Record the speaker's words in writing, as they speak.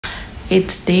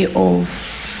It's day off.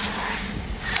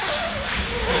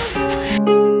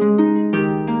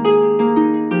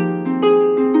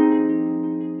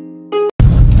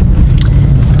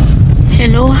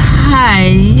 Hello,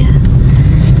 hi.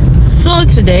 So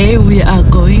today we are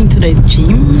going to the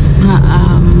gym.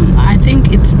 I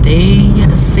think it's day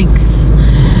 6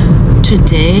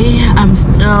 today. I'm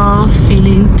still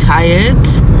feeling tired.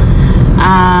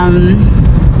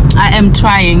 I am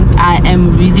trying. I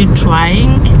am really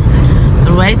trying.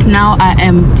 Right now I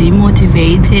am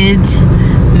demotivated.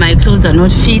 My clothes are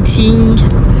not fitting.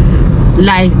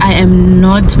 Like, I am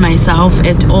not myself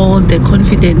at all. The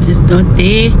confidence is not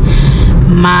there.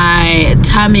 My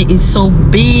tummy is so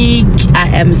big. I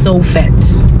am so fat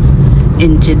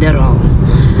in general.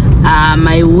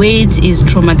 My weight is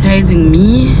traumatizing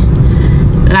me.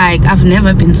 Like, I've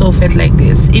never been so fat like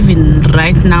this. Even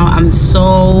right now I'm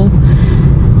so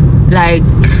like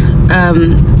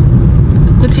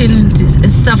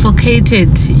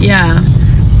suffocated. Yeah.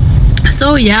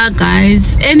 So yeah,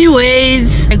 guys,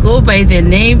 anyways, I go by the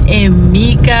name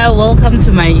Emika. Welcome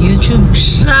to my YouTube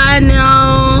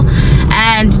channel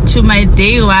and to my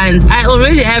day ones. I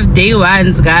already have day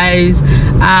ones, guys.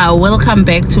 Welcome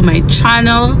back to my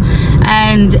channel.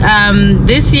 And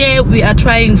this year we are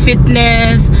trying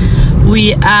fitness.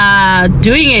 We are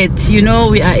doing it, you know.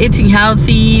 We are eating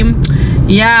healthy.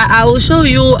 Yeah, I will show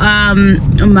you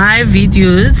my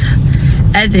videos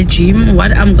at the gym,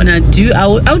 what I'm gonna do.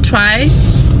 I'll try.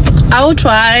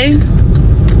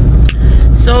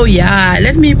 So yeah,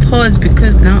 let me pause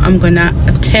because now I'm gonna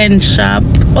attend sharp.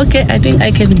 Okay, I think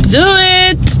I can do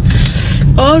it.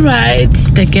 All right,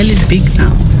 the girl is big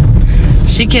now.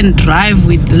 She can drive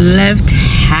with left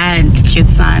hand,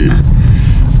 Kesana.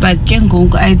 But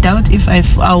I doubt if I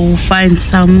will find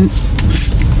some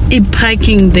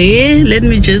parking there. Let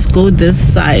me just go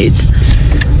this side.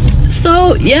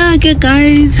 So yeah, okay,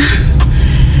 guys,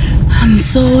 I'm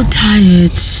so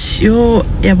tired. Yo,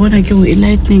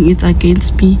 lightning is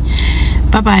against me.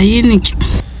 Bye bye.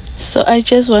 So I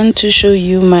just want to show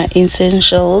you my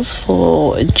essentials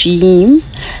for gym.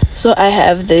 So I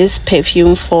have this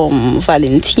perfume from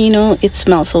Valentino. It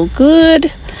smells so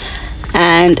good.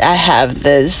 And I have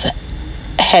this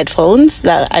headphones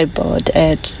that I bought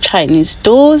at Chinese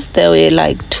stores. They were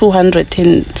like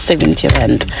 270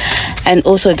 rand. And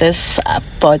also this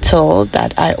bottle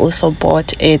that I also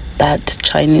bought at that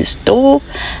Chinese store,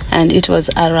 and it was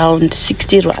around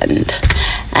 60 rand.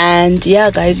 And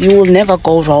yeah, guys, you will never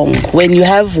go wrong when you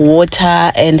have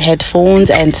water and headphones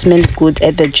and smell good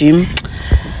at the gym.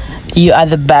 You are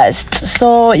the best.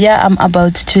 So yeah, I'm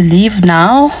about to leave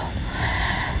now.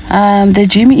 The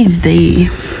gym is there.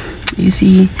 You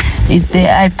see, it's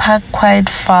there. I park quite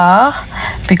far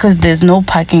because there's no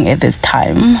parking at this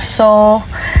time. So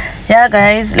yeah,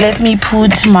 guys, let me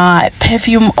put my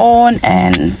perfume on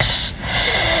and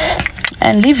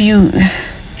leave you.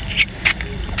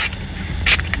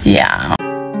 Yeah.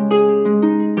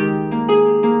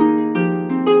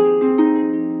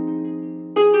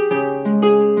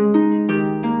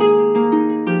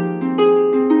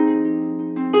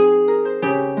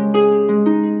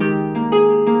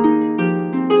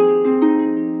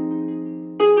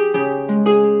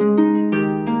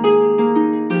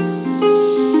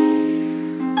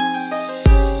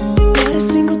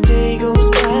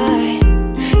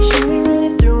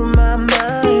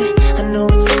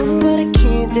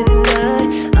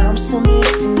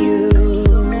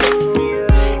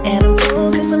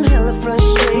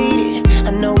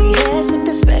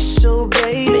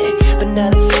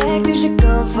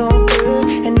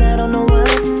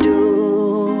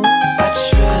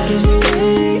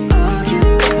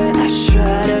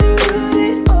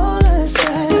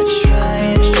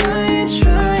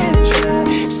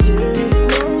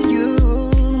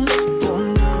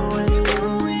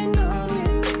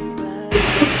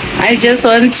 I just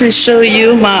want to show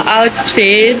you my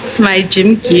outfit, my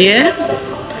gym gear.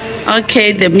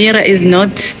 Okay, the mirror is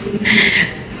not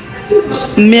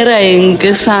mirroring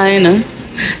the sign.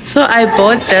 So I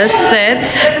bought this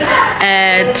set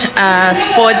at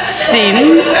Sports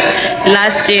Scene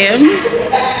last year.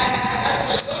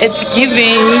 It's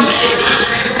giving,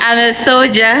 I'm a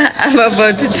soldier, I'm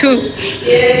about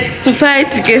to fight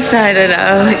Kesana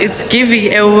now. It's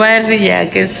giving a warrior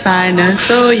Kesana.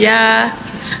 So yeah,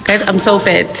 guys, I'm so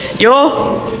fat.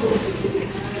 Yo,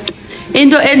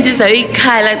 into endisa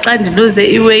ikhala xa ndiluze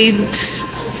iweight.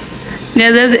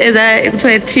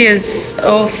 As tears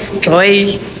of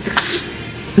joy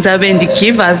zabe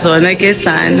ndigiva zona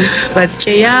Kesana. But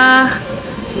yeah,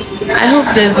 I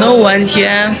hope there's no one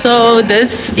here. So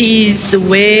this is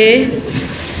where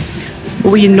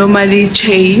we normally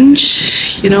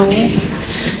change, you know.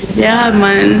 Yeah,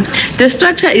 man, the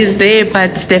structure is there,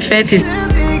 but the fat is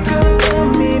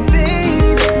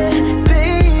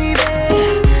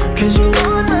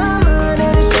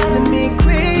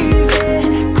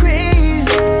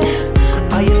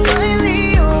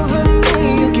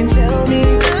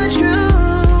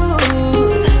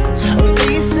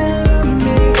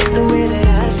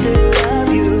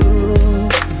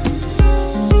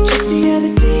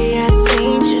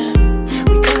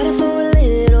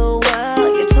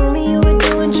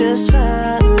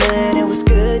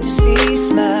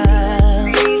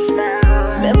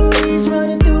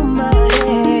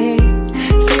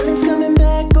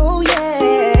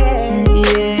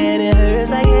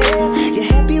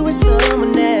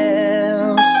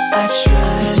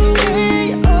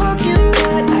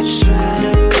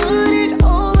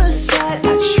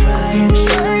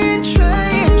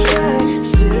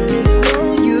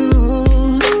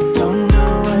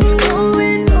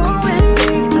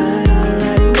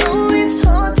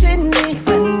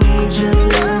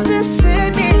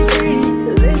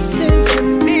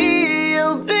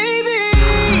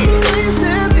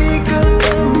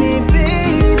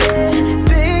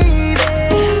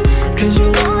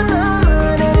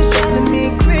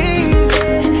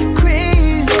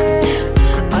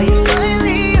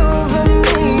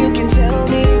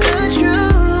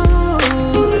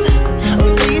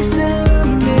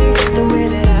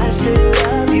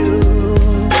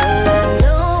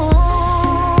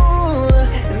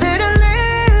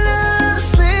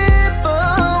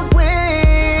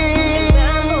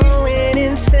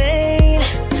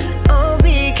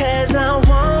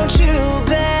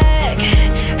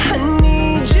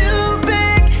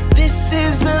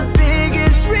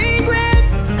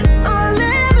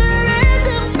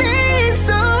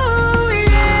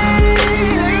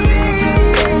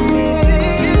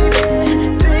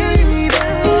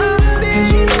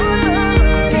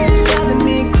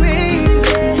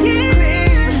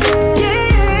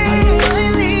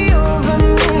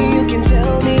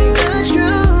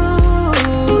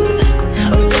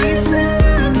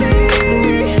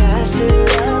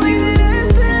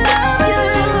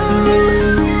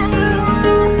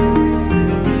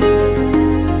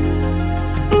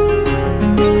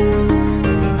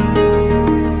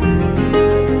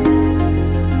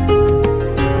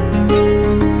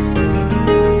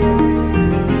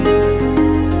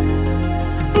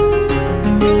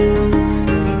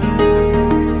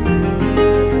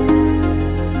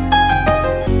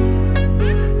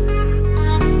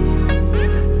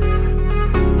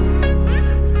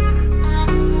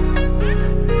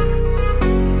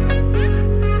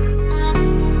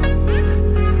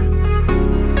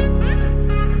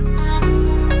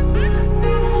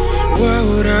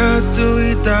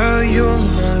without you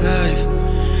in my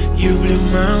life. You blew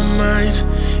my mind,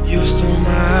 you stole my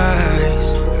eyes.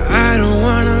 I don't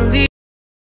wanna leave.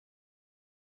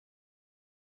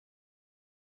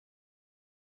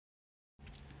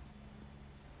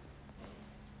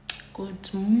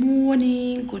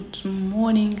 Good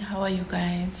morning, how are you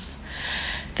guys?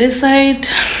 This side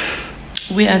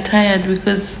we are tired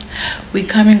because we're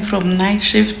coming from night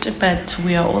shift, but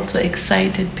we are also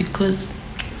excited because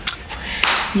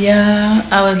yeah,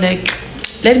 I was like,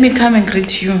 let me come and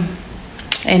greet you,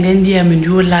 and then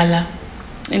lala.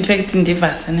 In fact, in the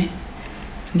vasane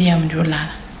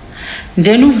lala.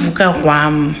 Then uvuka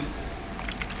kwam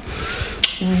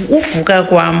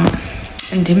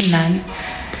ndimnani.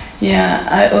 Yeah,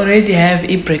 I already have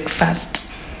a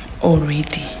breakfast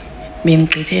already. Been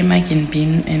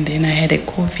bean, and then I had a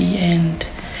coffee and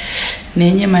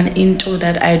nenye man into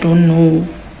that I don't know.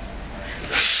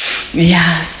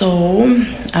 Yeah, so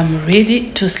I'm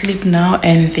ready to sleep now,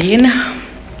 and then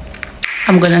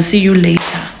I'm gonna see you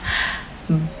later.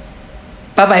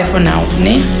 Bye bye for now,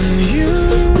 ne?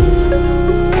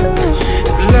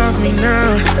 Love me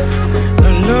now,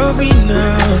 love me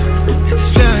now. It's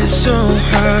flying so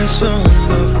high, so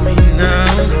love me now.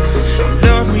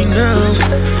 Love me now,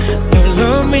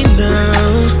 love me now.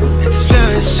 It's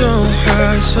flying so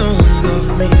high, so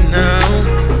love me now.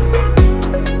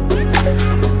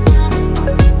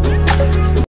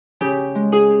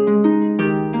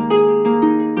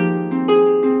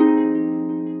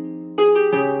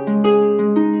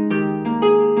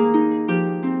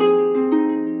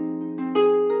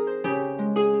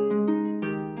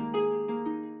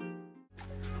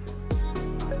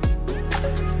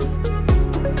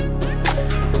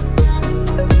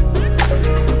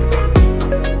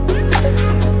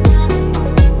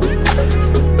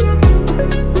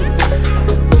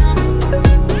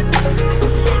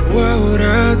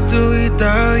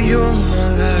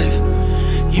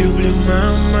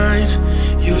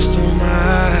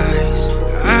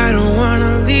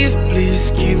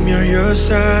 always keep me on your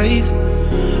side.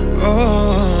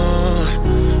 Oh,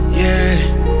 yeah.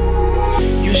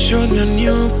 You showed me a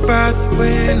new path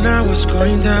when I was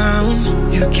going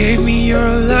down. You gave me your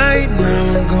light,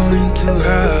 now I'm going too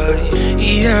high.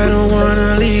 Yeah, I don't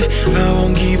wanna leave, I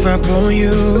won't give up on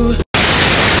you.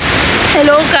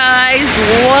 Hello guys,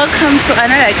 welcome to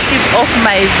another clip of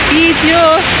my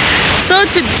video. So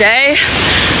today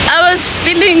I was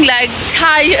feeling like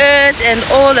tired and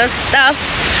all that stuff,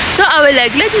 so I was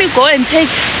like, let me go and take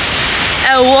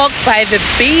a walk by the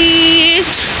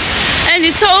beach. And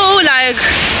it's so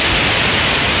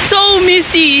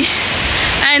misty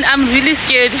and I'm really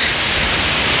scared,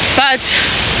 but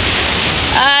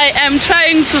I am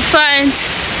trying to find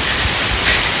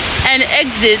an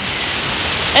exit.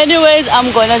 Anyways,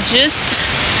 I'm gonna just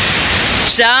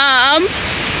jump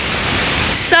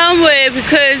somewhere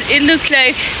because it looks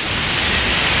like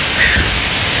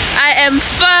I am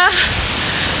far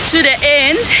to the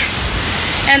end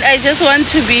and I just want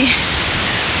to be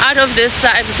out of this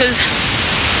side because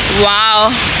wow.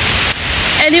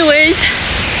 Anyways,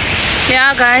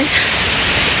 yeah guys,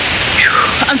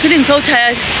 I'm feeling so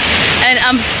tired and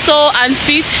I'm so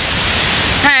unfit,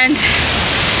 and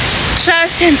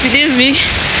trust and believe me,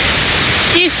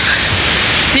 if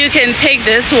you can take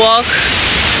this walk,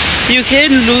 you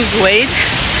can lose weight.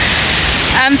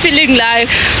 I'm feeling like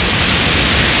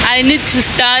I need to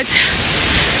start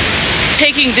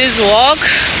taking this walk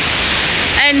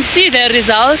and see the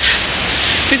results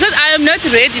because I am not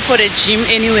ready for the gym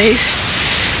anyways.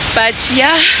 But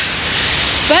yeah,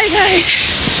 bye guys.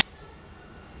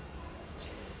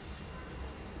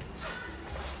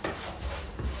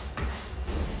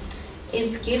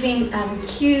 It's giving I'm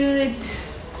cute,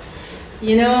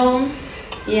 you know.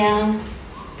 Yeah,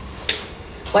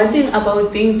 one thing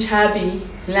about being chubby,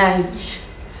 like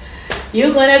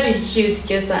you're gonna be cute,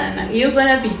 Kesana. You're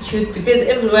gonna be cute because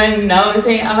everyone now is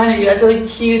saying, Amanda, you are so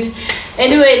cute.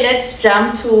 Anyway, let's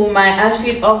jump to my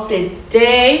outfit of the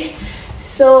day.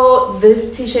 So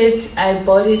this t-shirt, I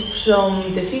bought it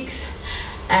from the Fix,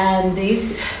 and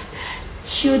this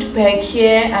cute bag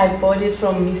here, I bought it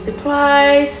from Mr.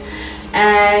 Price.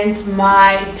 And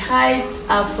my tights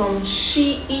are from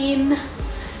Shein.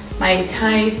 My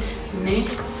tight neck,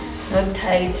 not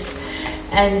tights.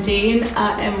 And then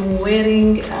I am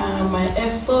wearing my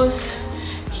Air Force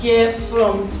here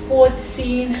from Sport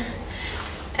Scene,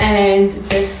 and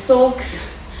the socks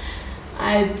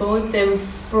I bought them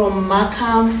from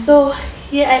Markham. So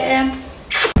here I am.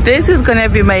 This is gonna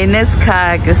be my next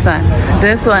car, son.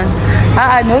 This one.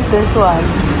 Not this one.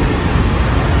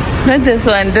 Not this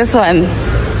one, this one.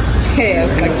 Hey,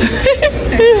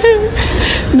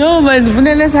 no, man,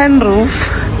 vanilla sunroof.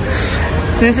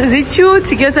 Is it cute?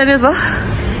 Guess that is what?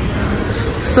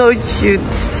 So cute,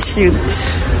 cute.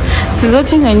 This is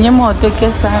what I'm going to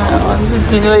get.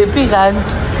 I'm going to big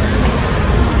hand.